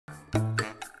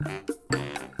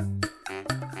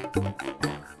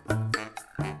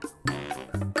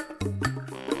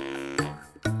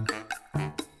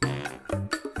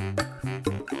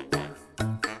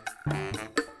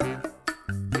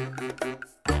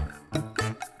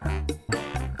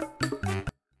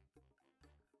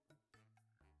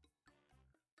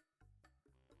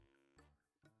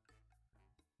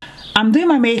I'm doing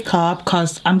my makeup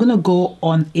because I'm gonna go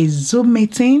on a Zoom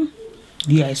meeting.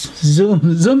 Yes,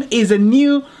 Zoom is a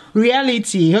new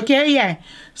reality. Okay, yeah.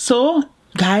 So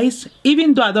guys,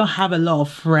 even though I don't have a lot of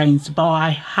friends, but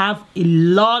I have a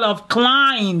lot of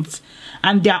clients,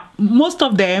 and most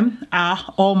of them are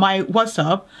on my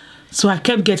WhatsApp. So I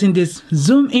kept getting this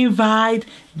Zoom invite,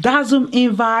 that Zoom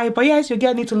invite. But yes, you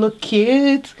guys need to look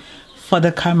cute for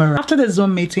the camera. After the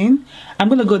Zoom meeting, I'm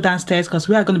gonna go downstairs because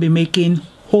we are gonna be making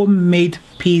homemade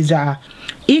pizza.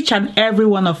 Each and every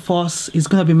one of us is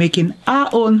gonna be making our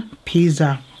own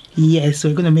pizza. Yes, so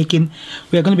we're gonna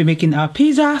be making our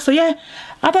pizza. So yeah,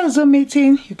 after the Zoom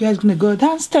meeting, you guys gonna go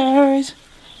downstairs.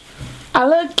 I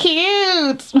look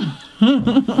cute.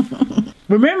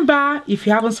 Remember, if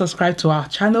you haven't subscribed to our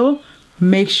channel,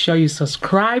 make sure you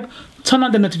subscribe, turn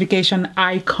on the notification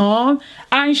icon,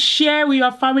 and share with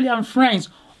your family and friends.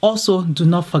 Also, do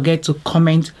not forget to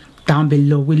comment down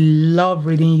below. We love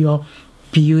reading your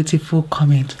beautiful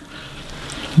comment.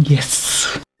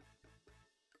 Yes.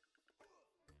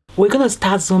 We're gonna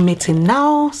start Zoom meeting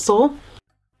now, so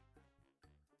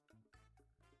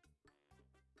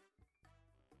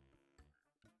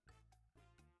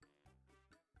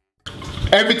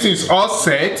everything's all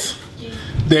set.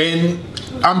 Then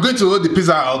I'm going to roll the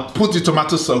pizza out, put the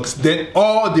tomato sauce. Then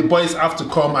all the boys have to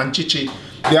come and chichi.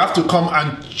 They have to come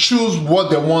and choose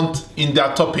what they want in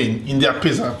their topping, in their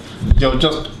pizza. They'll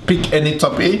just pick any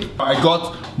topping. I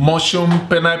got mushroom,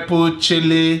 pineapple,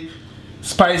 chili,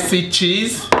 spicy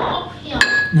cheese,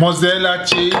 mozzarella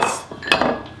cheese,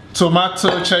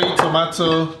 tomato, cherry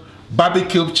tomato,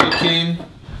 barbecue chicken,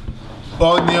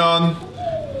 onion,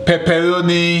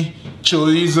 pepperoni,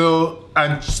 chorizo,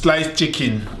 and sliced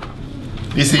chicken.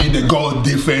 You see, they got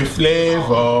different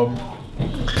flavor.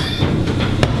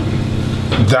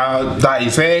 That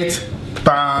is it.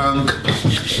 Bang.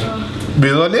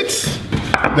 We roll it.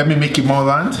 Let me make it more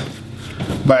round.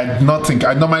 But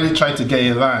I normally try to get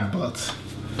it round, but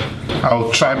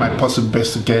I'll try my possible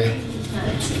best to get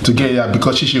it,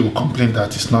 because she will complain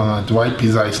that it's not round. Why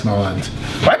pizza is not round?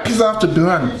 Why pizza have to be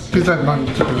round? Pizza is not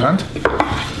need to be round.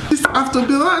 This have to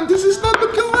be round. This is not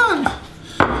looking round.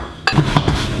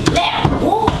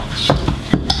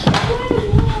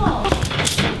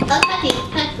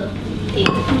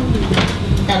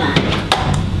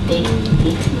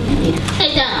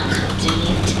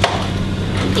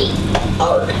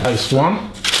 Nice one.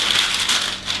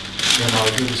 Then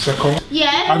I'll do the second. Yeah.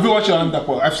 Have you watched your hand,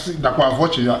 Dapo? I've seen Dapo. I've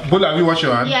watched your hand. Bola, have you watched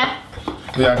your hand? Yeah.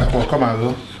 Yeah, Dapo, come on,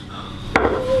 go.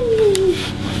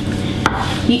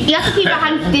 You have to keep your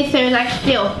hand this so like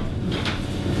still.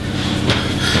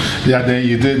 Yeah, then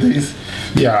you do this.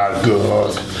 Yeah,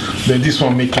 good. Then this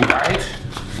one make it right.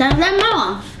 That's my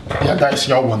one. Yeah, that's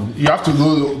your one. You have to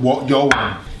do your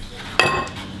one.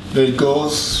 There it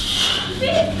goes.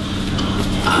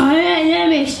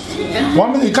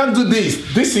 One minute, you can't do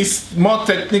this. This is more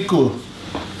technical.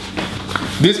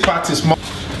 This part is more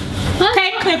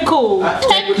technical.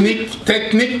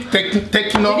 Technical.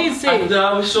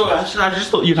 I was sure. I just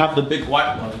thought you'd have the big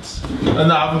white ones. No,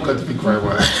 I haven't got the big white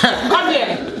one. Come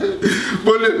here.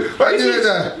 Bolu, what do you do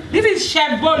that? This is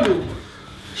Chef Bolu.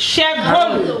 Chef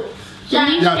Bolu. Yeah,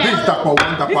 this is Dapo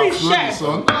one. This is Chef.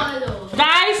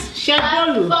 Guys, Chef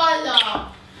Bolu.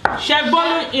 Chef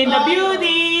Bolu in the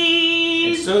building.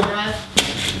 So,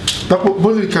 Dapo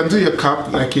Bolu, you can do your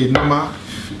cap like a normal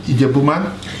Ijebu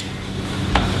man.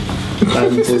 How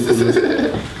the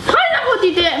hell do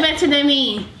you do it better than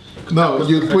me? No,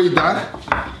 you put it down.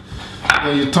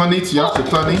 Then you turn it. You have to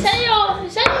turn it.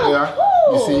 Yeah.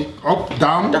 You see, up,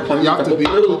 down. You have to be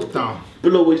up, down.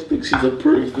 Bill always thinks he's a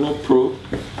pro, he's not pro.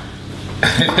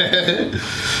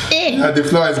 The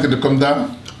flour is going to come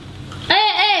down.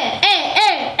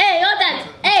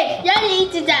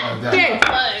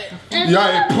 You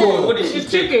are a pro. What is she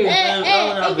taking?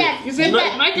 You said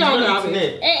Michael will have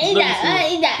it.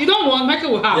 You don't want,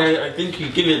 Michael will have it. Yeah, I think you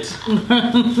give it.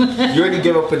 You already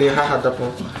gave up on your haha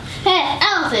Dapo. Hey,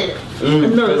 I'll say it.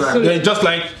 No, Then just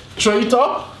like throw it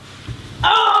up.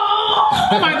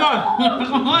 Oh my god.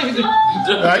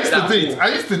 I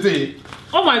used to do it.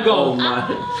 Oh my god. Oh my.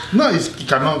 No, it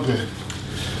cannot be.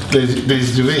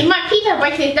 There's the way. If my pizza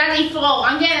breaks, it's daddy fault.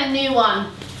 I'm getting a new one.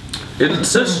 It's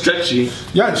so stretchy.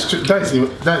 Yeah,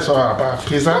 that's all about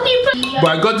pizza. But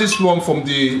I got this one from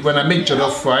when I make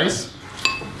jollof fries.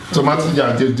 Tomato,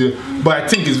 yeah, but I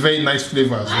think it's very nice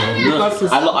flavor as well. No,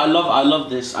 I love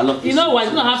this. I love this. You know what?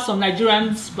 It's gonna have some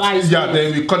Nigerian spice. Yeah,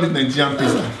 then we call it Nigerian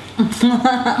pizza.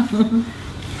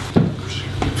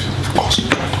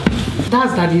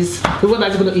 That's daddy's. The one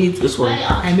that's gonna eat. This one.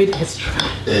 I made extra.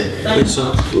 It's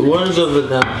one's over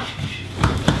there.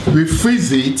 We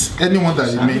freeze it. Anyone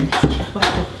that remains.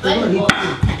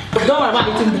 Don't worry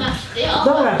about eating.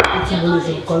 Don't worry about eating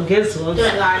this because guess what?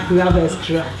 We have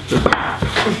extra.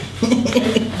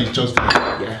 It's just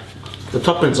Yeah. The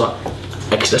toppings are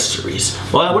accessories.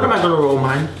 Well, what am I gonna roll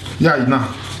mine? yeah, nah.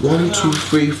 1, 2,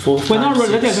 3, 4, 5, We're not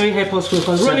rolling. 6. Let us very help us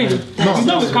because rolling. Seven. No, you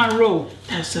know we can't roll.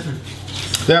 That's 7.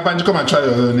 Yeah, Banji, come and try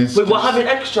your own. Wait, we're having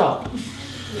extra.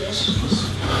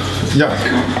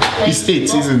 Yeah, it's 8,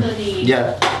 isn't it?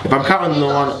 Yeah. If I'm counting the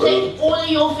one, Take all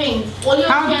your things, all your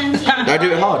candy. I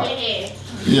do it hard. Right here.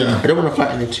 Yeah. I don't want to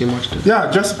flatten it too much. Though.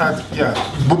 Yeah, just add. Yeah,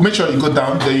 but make sure you go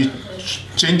down. Then you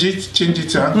change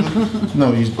it. Yeah.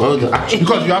 No, you Oh, the actual.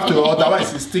 because you have to.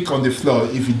 Otherwise, it stick on the floor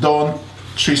if you don't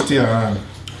twist it around.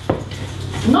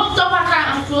 Not the back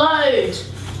out and float.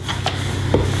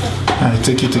 And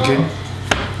take it again,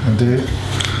 and then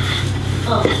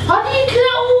How do you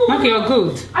clear all? Okay, you're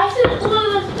good. I said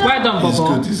all of the Well done, it's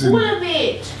Bobo. good, isn't All it? of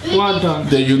it. Well done.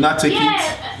 Then you not take it.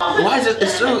 Yeah. Why is it? It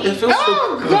feels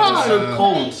so God.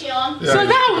 cold. John. So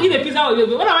that how we eat a pizza with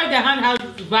you. What about the hand has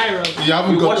virus? You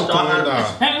haven't got no washed our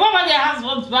corona. And what about the hands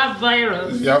has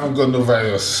virus? You haven't got no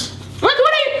virus. What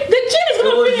are you? The chicken is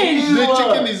gonna finish. The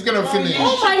chicken is gonna finish.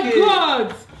 Oh my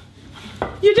god!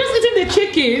 You're just eating the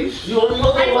chicken. You want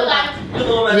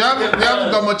to We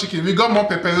haven't got more chicken. We got more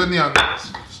pepperoni and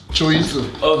chorizo.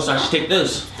 Oh, so I should take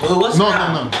this. Oh, what's No,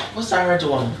 that? no, no. What's that red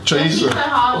one? Chorizo.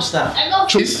 What's that? I got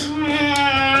Cheese.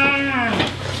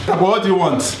 What do you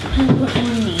want?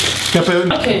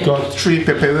 Pepperoni. Okay. Got 3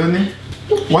 pepperoni.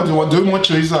 What do you want? Do you want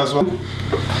chorizo as well?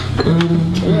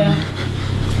 Yeah.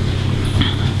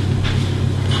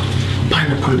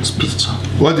 Pineapple pizza.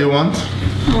 What do you want?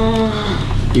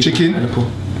 Chicken. Pineapple.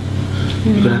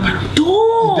 You got a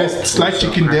pineapple. There's sliced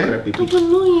chicken there.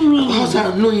 How's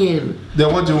that annoying?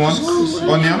 Then what do you want?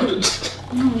 Onion.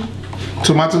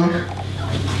 Tomato.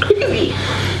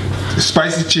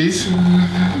 Spicy cheese.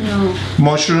 no.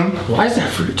 Mushroom. Why is that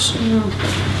fruit?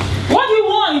 What do you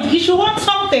want? You should want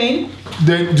something.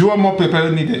 Then do you want more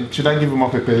pepperoni then? Should I give you more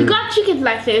You pepperoni? got chicken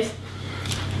like this.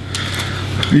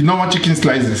 You don't want chicken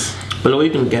slices. Well, we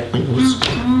can get things.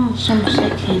 Some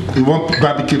chicken. You want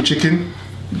barbecue chicken?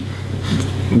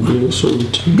 Do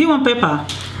you want pepper?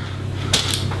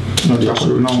 No, you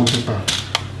don't want pepper.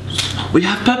 We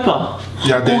have pepper.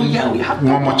 Yeah, then Oh yeah, we have you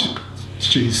want more pepper.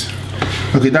 cheese.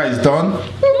 Okay, that is done.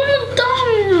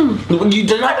 Done. You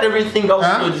denied everything else,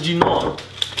 Huh? or did you not?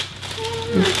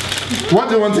 What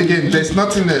do you want again? There's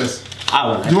nothing else. I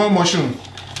want Do you want mushroom?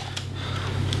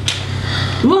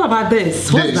 What about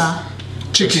this? What's This. that?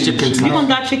 Chicken. Chicken. Do you want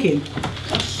that chicken?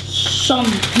 Some.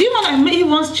 Do you want like he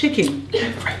wants chicken?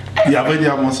 Yeah, already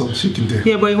have one some chicken there.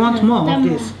 Yeah, but he wants more of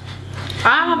this.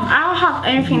 I'll have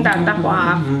anything that will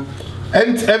have.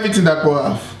 And everything that go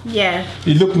have. Yeah.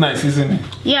 It look nice, isn't it?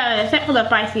 Yeah, except for the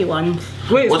spicy ones.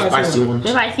 Wait, What spicy one? The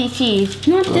spicy cheese.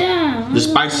 Not there. The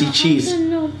spicy cheese.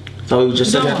 No. So we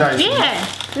just said Yeah, that is. Yeah.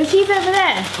 The cheese over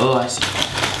there. Oh, I see.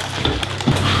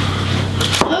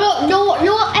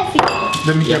 No, ethical.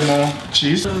 Let me get more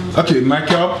cheese. Okay,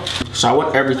 Michael. So I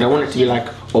want everything. I want it to be like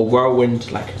a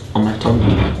whirlwind, like on my tongue.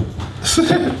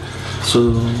 So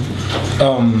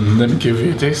Let me give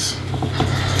you this.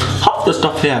 half the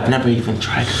stuff here I've never even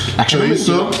tried. Like, I normally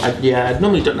Chorizo? don't- yeah, I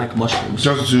normally don't like mushrooms.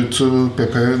 Just do 2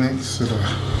 pepperoni. So that,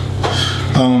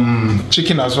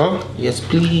 chicken as well. Yes,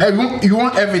 please. You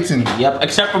want everything. Yep,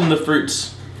 except from the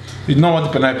fruits. You don't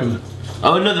want the pineapple.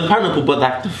 Oh no, the pineapple, but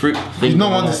like the fruit thing. You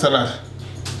don't want the salad.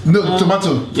 No,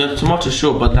 tomato. Yeah, tomato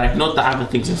sure, but like not the other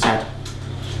things inside.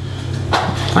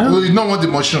 Oh, you don't want the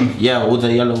mushroom. Yeah, or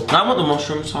the yellow. I want the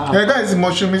mushrooms. So Yeah, that is the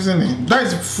mushroom, isn't it? That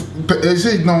is. You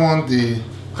say you don't want the.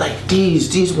 like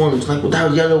these ones, like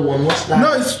that yellow one. What's that?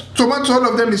 No, it's tomato. All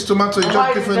of them is tomato. It's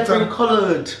Why just is it different. different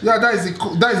coloured? Yeah, that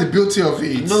is the beauty of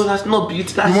it. No, that's not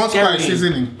beauty. That's You want scary. spice,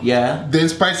 isn't it? Yeah. Then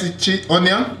spicy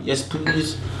onion. Yes,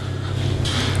 please.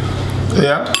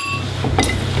 Yeah.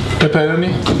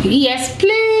 Pepperoni. Yes,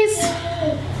 please.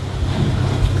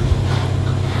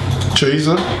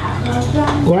 Chorizo.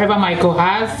 Whatever Michael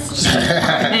has.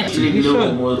 Actually, a little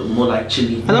bit more like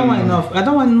chili. I don't want enough. I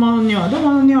don't want more onion. I don't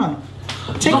want onion.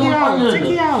 Take don't it want out. onion?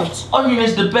 Take it out. Onion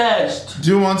is the best.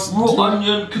 Do you want? Raw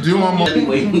onion. Do you want more?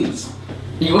 Anyways.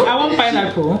 I want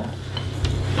pineapple.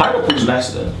 Pineapple's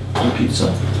nice though on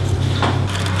pizza.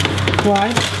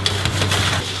 Why?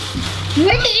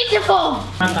 What is it for?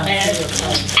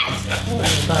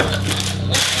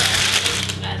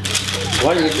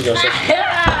 Why do you think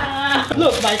yourself?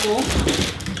 Look, Michael.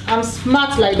 I'm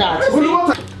smart like that.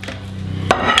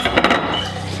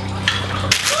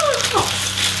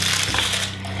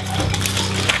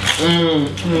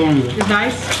 It's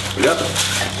nice. Yep.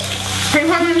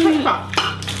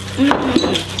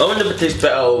 I wonder if it tastes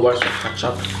better or worse with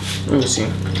ketchup. Let me see.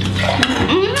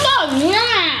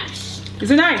 Yes.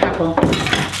 Is it nice, Dapo?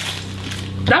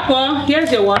 Dapo,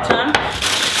 here's your water.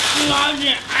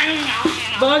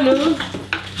 Bolu,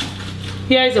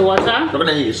 here is the water. I'm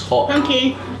gonna eat it's hot.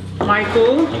 Okay.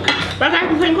 Michael, But I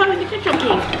can go with the ketchup,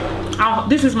 please.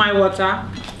 this is my water.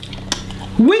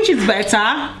 Which is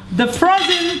better? The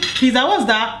frozen pizza, what's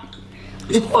that?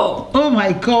 Oh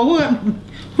my god,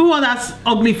 who wants that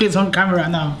ugly face on camera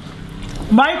now?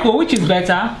 Michael, which is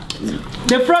better?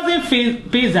 The frozen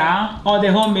pizza or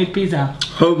the homemade pizza?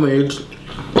 Homemade.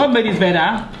 Homemade is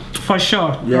better, for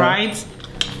sure, right?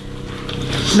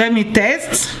 Let me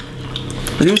test.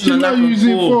 She's not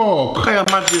using fork. Can you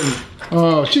imagine?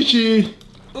 Oh, Chichi.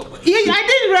 Yeah, I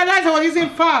didn't realize I was using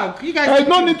fork. You guys. I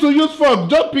don't need to use fork.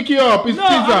 Just pick it up. It's no,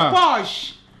 pizza. I'm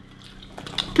posh.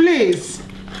 Please.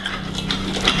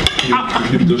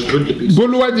 You destroyed the pizza.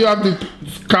 Bolu, why do you have the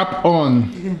cap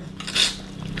on?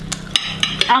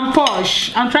 I'm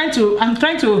posh. I'm trying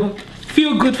to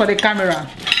feel good for the camera.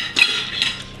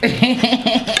 You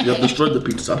have destroyed the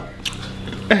pizza.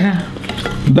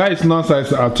 That is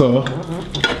nonsense at all.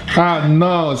 Ah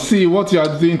no, see what you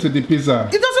are doing to the pizza.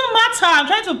 It doesn't matter. I'm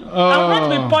trying to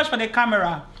be posh for the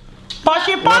camera.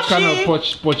 Poshy, poshy.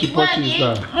 What kind of poshy is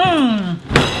that?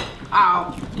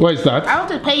 Ow. What is that? I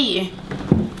want to pay you.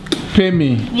 Pay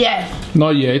me. Yes.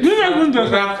 Not yet.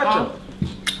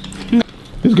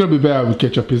 It's gonna be better with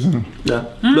ketchup, isn't it? Yeah.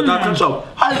 Look at ketchup.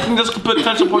 How you can just put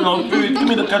ketchup on your food? Give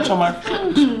me the ketchup, man.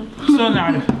 So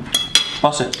nice.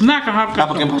 Pass it. Now I can have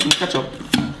Have a ketchup. game, pass me ketchup.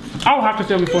 I will have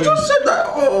ketchup before you. Just said that.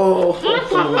 Oh.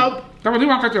 Come on, do you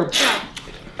want ketchup?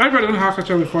 Everybody don't have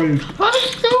ketchup before you.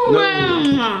 What's the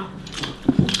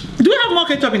Do you have more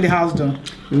ketchup in the house though?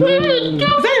 Is that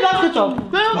your last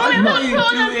ketchup? What are you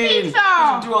doing? Pizza.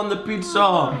 What do you do on the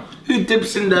pizza? Who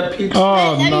dips in their pizza? Oh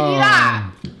Let me do no. that.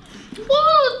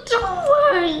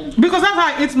 What are you doing? Because that's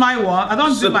how I eat my one. I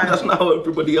don't do my. That's not how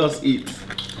everybody else eats.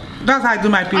 That's how I do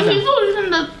my And pizza. he's always in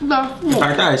the floor.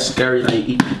 I thought it's scary that you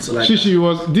eat pizza like that.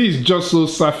 Shishi this is just so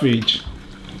savage.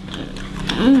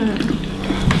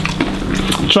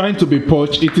 Trying to be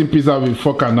posh, eating pizza with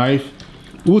fork and knife.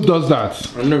 Who does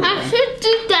that? I know. I should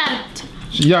do that.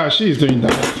 Yeah, she is doing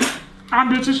that. I'm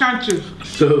beautician chief.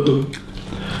 So,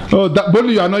 Oh, that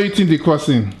Bolu, you are not eating the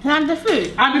crossing. And the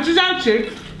food. I'm beautician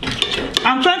chief.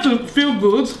 I'm trying to feel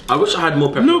good, I wish I had more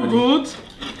pepperoni. look good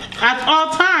at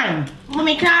all time,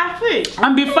 Mommy, can I have food?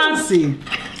 and be fancy.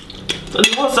 So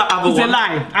what's that other It's a one?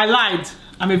 lie. I lied.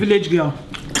 I'm a village girl.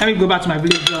 Let me go back to my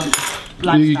village girl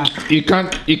lifestyle.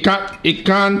 It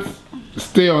can't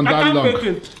stay on I that can't long. fake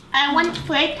it. I want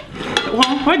fruit.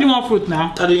 Why do you want fruit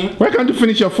now? Daddy, Why can't you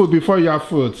finish your food before you have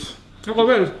food? Okay,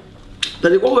 wait.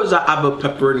 Daddy, what was that other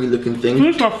pepperoni looking thing?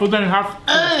 Finish your food, then you have.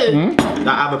 Oh.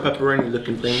 That other pepperoni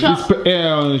looking thing.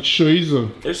 It's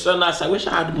chorizo. It's so nice. I wish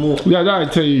I had more. Yeah, that I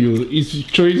tell you, it's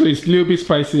chorizo. It's a little bit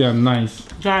spicy and nice.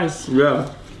 Guys,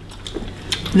 Yeah.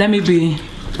 let me be.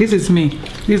 This is me.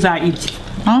 This is how I eat.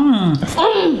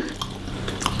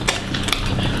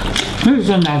 This is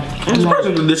so nice. I'm surprised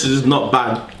that this is not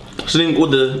bad. Seeing all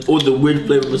the weird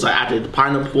flavors I added.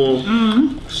 Pineapple,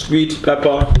 sweet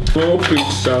pepper, more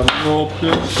pizza, more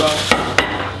pizza.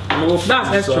 More That's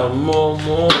pizza, extra. more.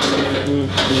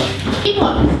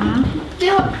 People.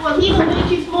 People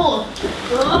make it small.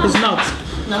 It's not.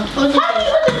 No. How do you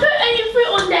want to put any fruit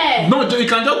on there? No, you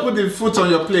can just put the fruit on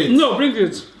your plate. No, bring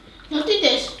it. Not do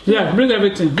this. Yeah, bring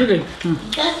everything. Bring it.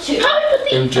 That's two. How do you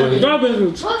put Enjoy it. Don't bring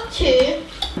it. What's two?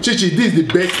 Chichi, this is the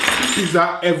best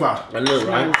pizza ever. I know,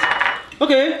 right?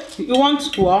 Okay, you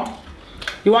want what?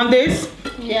 You want this?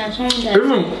 Yeah, some of that.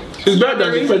 Even it's better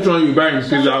than the first one you buy in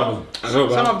pizza hut. I know,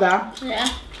 Some right? of that. Yeah.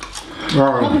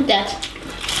 Wow. Some of that.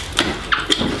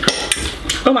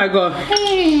 Oh my god.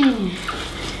 Hey.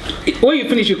 When you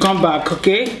finish, you come back,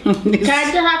 okay? Can I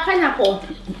just have pineapple?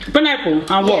 Pineapple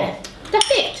and what? Yeah.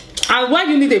 That's it. And why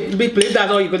do you need a big plate?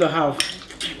 That's all you're gonna have.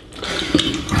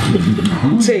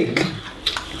 Take.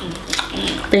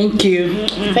 Thank you.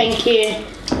 Thank you.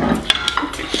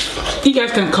 You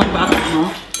guys can come back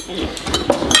now.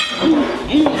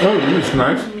 Oh, this is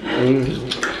nice.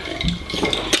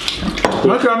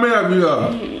 What can I have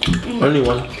here? Only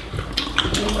one.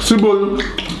 Sibol,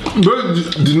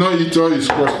 those did not eat all his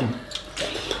crossing.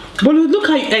 But look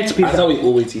how you eat That's pizza. how we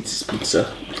always eat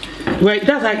pizza. Right,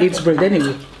 that's how I eat bread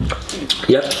anyway.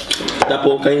 Yep. That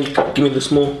bowl, can you give me the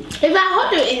small? If I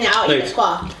hold it in, I'll eat the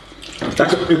square.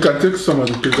 You can take some of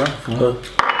the pizza.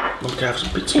 Mom, can I have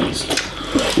some pizza?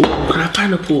 Ooh, can I have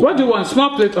pineapple? What do you want?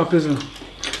 Small plate or pizza?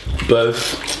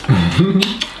 Both.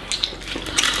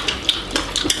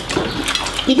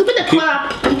 You can put the color.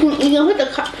 You can put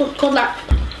the color.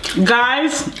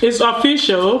 Guys, it's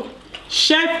official.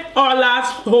 Chef Ola's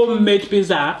homemade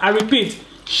pizza. I repeat,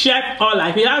 Chef Ola.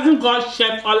 If he hasn't got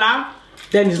Chef Ola,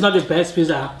 then it's not the best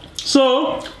pizza.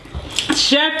 So,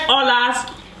 Chef Ola's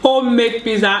homemade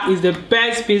pizza is the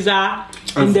best pizza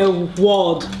in the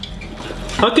world.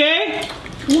 Okay?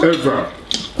 Ever.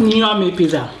 Yummy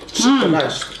pizza. Super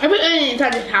nice. I put it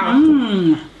inside the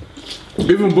house.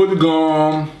 Even body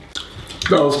gum.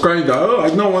 That was crying that. Oh, I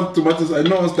don't want tomatoes. I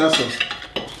don't want that sauce.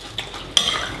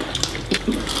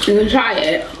 You can try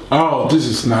it. Oh, this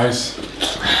is nice.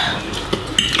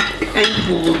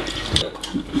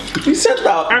 You said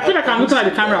that. I feel like I'm looking at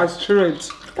the camera straight.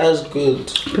 That's good.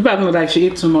 People are gonna be like, she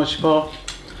ate too much, but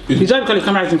it's just because the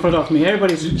camera is in front of me.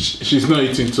 Everybody's. She's not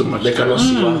eating too much. They cannot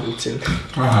see what I'm eating.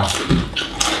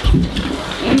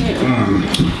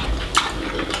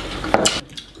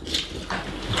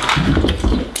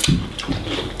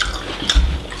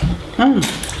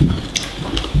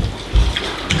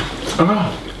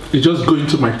 It just go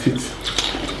into my teeth.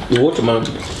 The watermelon.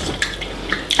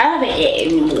 I haven't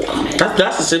eaten anymore.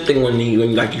 That's the same thing when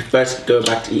you first go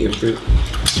back to eating fruit.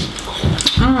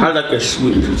 Has like a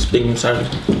sweet thing inside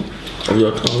of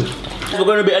your tongue. We're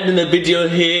going to be ending the video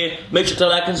here. Make sure to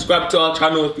like and subscribe to our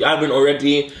channel if you haven't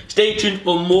already. Stay tuned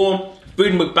for more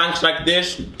food mukbangs like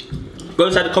this. Go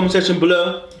inside the comment section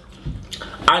below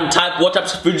and type what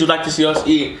types of foods you'd like to see us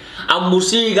eat. And we'll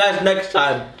see you guys next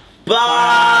time.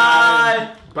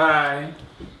 Bye. Bye.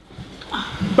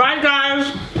 Bye,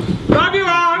 guys. Love you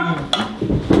all.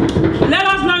 Let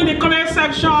us know in the comment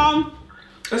section.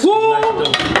 Let us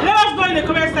know in the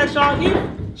comment section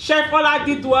if Chef Ola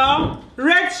did well.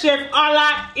 Rate Chef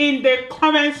Ola in the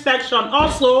comment section.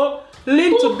 Also,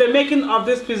 link to the making of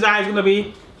this pizza is gonna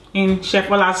be in Chef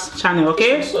Ola's channel.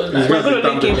 Okay, we're gonna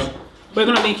link it. We're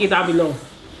gonna link it down below.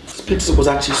 This pizza was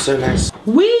actually so nice.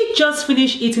 We just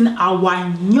finished eating our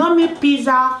yummy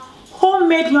pizza,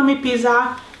 homemade yummy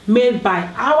pizza made by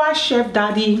our chef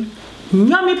daddy.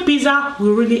 Yummy pizza. We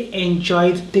really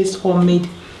enjoyed this homemade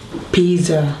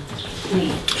pizza.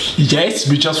 Yes,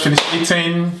 we just finished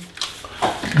eating.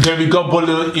 Then we got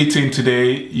Bolo eating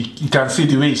today. You can see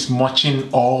the way he's munching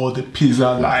all the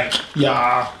pizza, like,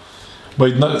 yeah.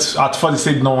 But not, at first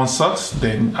he said no one sucks.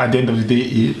 Then at the end of the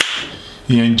day,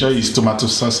 he enjoyed his tomato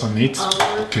sauce on it.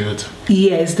 Good.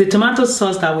 Yes, the tomato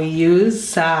sauce that we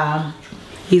use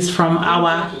is from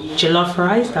our jollof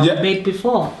rice that we made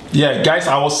before. Yeah, guys,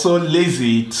 I was so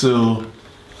lazy to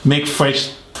make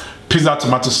fresh pizza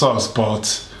tomato sauce, but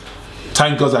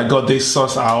thank God I got this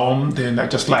sauce at home. Then I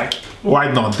just like,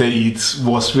 why not? It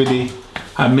was really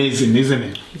amazing, isn't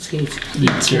it?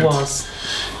 It was.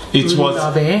 It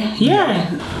was. Yeah.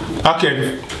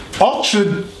 Okay. All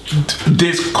through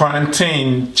this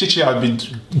quarantine, Chichi has been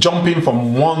jumping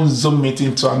from one Zoom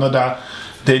meeting to another.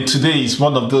 Then today is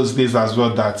one of those days as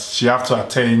well that she have to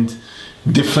attend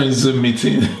different Zoom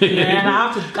meetings. Yeah, and I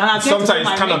have to. Sometimes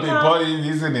it's kind of boring,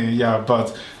 isn't it? Yeah,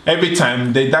 but every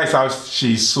time that's how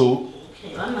she's so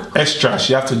extra.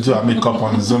 She have to do her makeup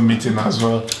on Zoom meeting as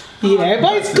well. Yeah,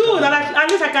 but it's good. At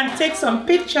least I can take some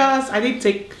pictures. I did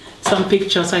take some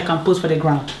pictures so I can post for the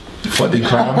gram. For the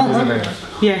gram, isn't it?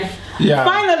 Yeah. Yeah.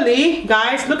 Finally,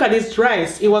 guys, look at this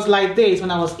dress. It was like this when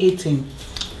I was 18.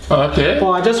 Okay. But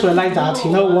I just realized that,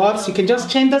 you know what? You can just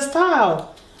change the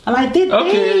style. And I did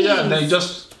okay, this. Yeah, then you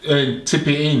just tip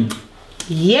it in.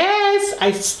 Yes,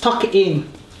 I stuck it in.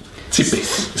 Tip it.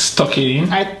 Stuck it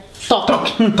in? I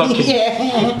stuck it.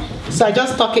 Yeah. So I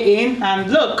just stuck it in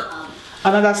and look,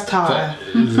 another style.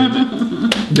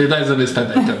 They don't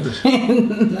understand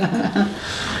that.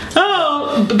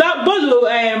 Oh, that Bolo,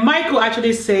 Michael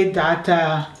actually said that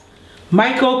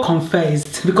Michael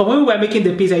confessed because when we were making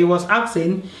the pizza, he was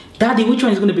asking, Daddy, which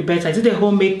one is going to be better? Is it the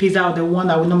homemade pizza or the one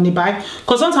that we normally buy?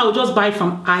 Because sometimes we just buy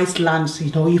from Iceland.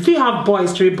 You know, if you have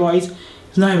boys, 3 boys,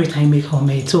 it's not every time you make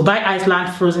homemade. So buy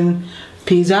Iceland frozen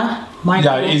pizza.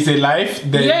 Michael. Yeah, it's a life.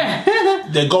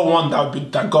 They got one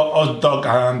that got hot dog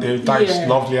and that is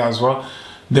lovely as well.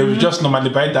 They will just normally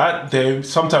buy that.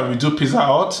 Sometimes we do Pizza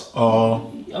Hut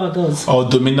or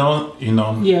Domino, you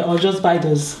know. Yeah, or just buy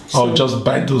those. Or just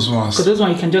buy those ones. Because those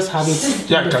ones you can just have it.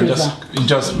 Yeah,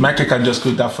 Michael can just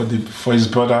cook that for his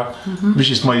brother, which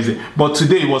is more easy. But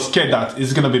today he was scared that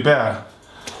it's gonna be better,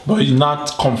 but he's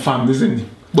not confirmed, isn't he?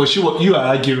 But you are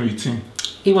arguing with him.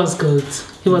 It was good.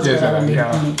 It was better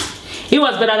than it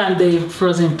was better than the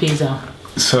frozen pizza.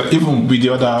 So even with the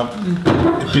other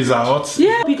Pizza Hut.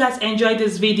 Yeah. If you guys enjoyed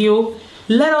this video,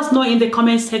 let us know in the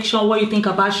comment section what you think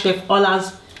about Chef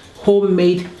Ola's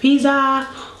homemade pizza,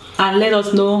 and let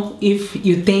us know if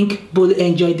you think Bolo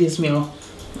enjoyed this meal.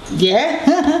 Yeah.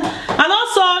 And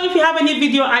also, if you have any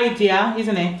video idea,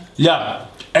 isn't it? Yeah.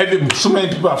 So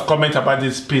many people have commented about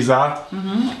this pizza,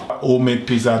 homemade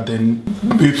pizza. Then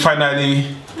we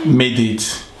finally made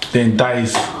it. Then that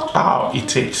is how it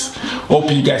tastes. Hope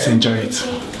you guys enjoy it.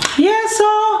 Yeah,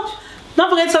 so don't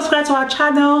forget to subscribe to our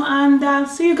channel, and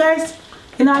see you guys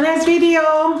in our next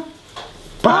video.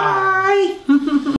 Bye. Bye.